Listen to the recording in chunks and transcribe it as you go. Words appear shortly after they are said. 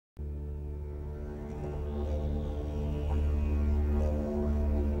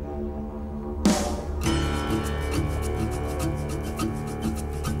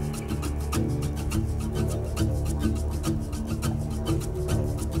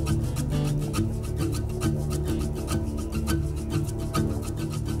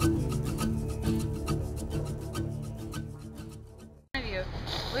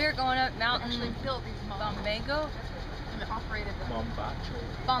mango? Operated Mombacho.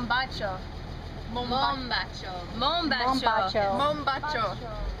 Mombacho. Mombacho. Mombacho. Mombacho.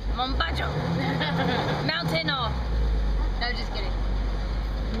 Mombacho. Mountain off. No, just kidding.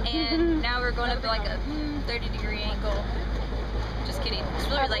 And now we're going up to like a 30-degree angle. Just kidding. It's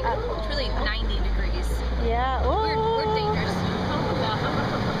really like, it's really 90 degrees. Yeah. We're dangerous.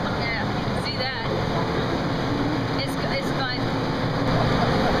 Yeah, see that? It's fun.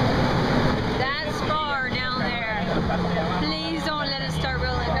 That's far down there. Please don't let us start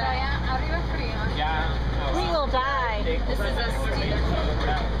rolling back. We will die. This is a steep.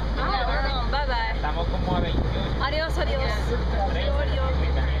 Yeah, we're going. Bye bye. Adios, adios. Adios.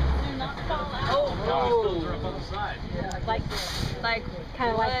 Oh, like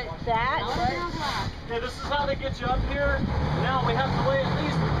Kind of like that. Okay, this is how they get you up here. Now we have to weigh at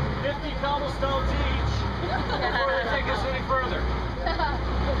least 50 cobblestones each before they take us any further.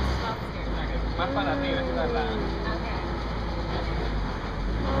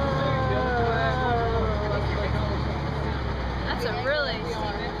 that's a really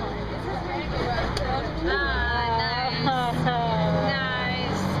nice.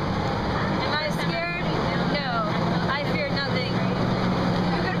 Nice. Am I scared? No. I fear nothing.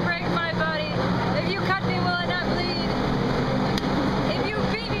 You can break my body. If you cut me, will I not bleed? If you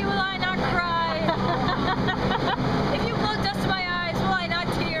beat me, will I not cry? If you blow dust to my eyes, will I not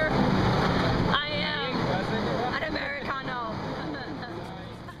tear? I am an Americano.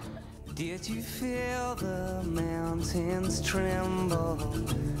 Did you feel the mountains tremble?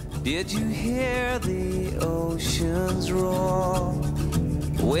 Did you hear the oceans roar?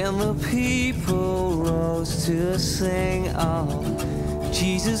 When the people rose to sing of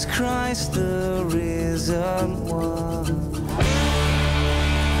Jesus Christ the risen one.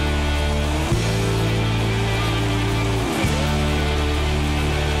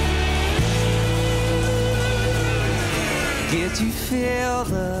 Did you feel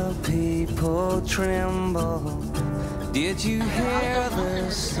the people tremble? Did you hear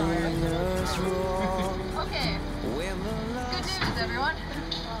the singers roar? Okay. When the Good news, everyone.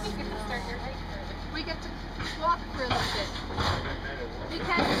 We get to walk for a little bit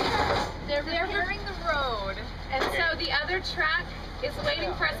because they're repairing the road, and so the other track is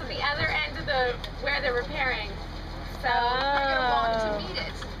waiting for us at the other end of the where they're repairing. So we're gonna walk to meet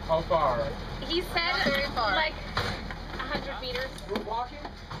it. How far? He said Not very far. like 100 meters. We're walking?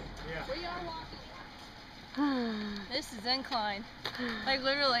 Yeah. We are walking. This is incline. Like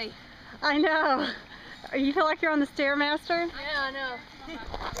literally. I know. You feel like you're on the Stairmaster? Yeah, I know.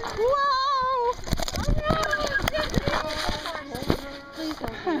 Whoa! Please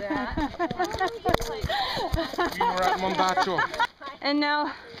don't do that. We were at Mombacho. And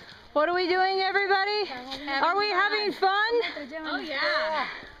now, what are we doing, everybody? Are we having fun? Oh yeah.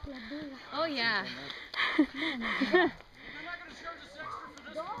 Oh yeah.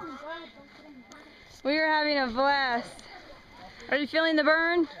 We are having a blast. Are you feeling the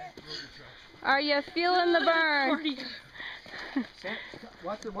burn? Are you feeling the burn?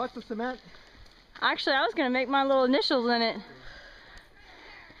 What's the cement? Actually, I was going to make my little initials in it.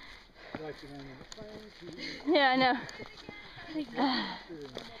 Yeah, I know.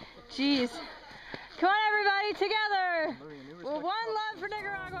 Jeez. Come on, everybody, together. We're one love for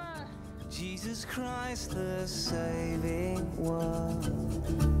Nicaragua. Jesus Christ the saving one.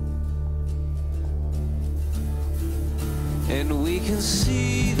 And we can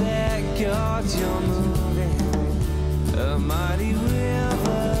see that God, you're moving a mighty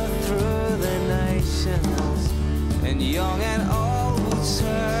river through the nations, and young and old will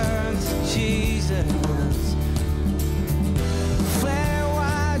turn to Jesus. Flare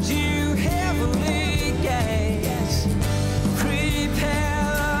wide you heavenly gates,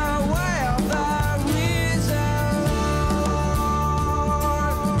 prepare the way of the risen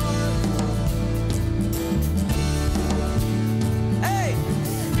Lord. Hey!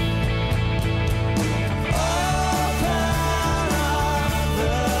 Open up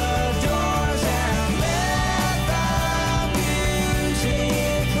the doors and let them in.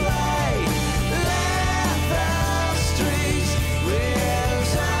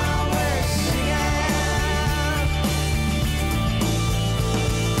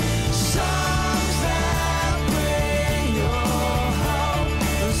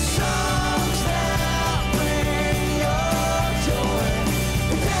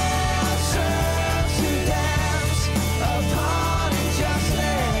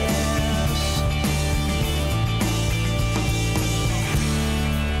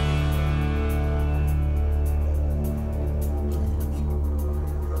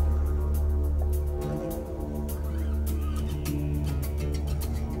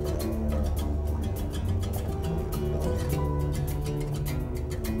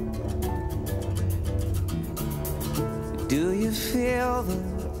 Do you feel the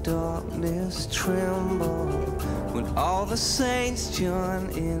darkness tremble when all the saints join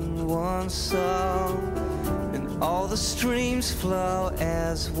in one song and all the streams flow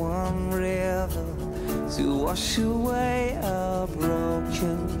as one river to wash away our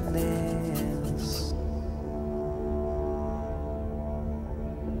brokenness?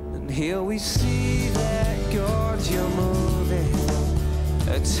 And here we see that God, you're moving.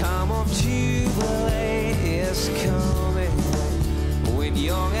 A time of jubilee is coming when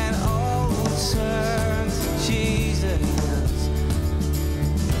young and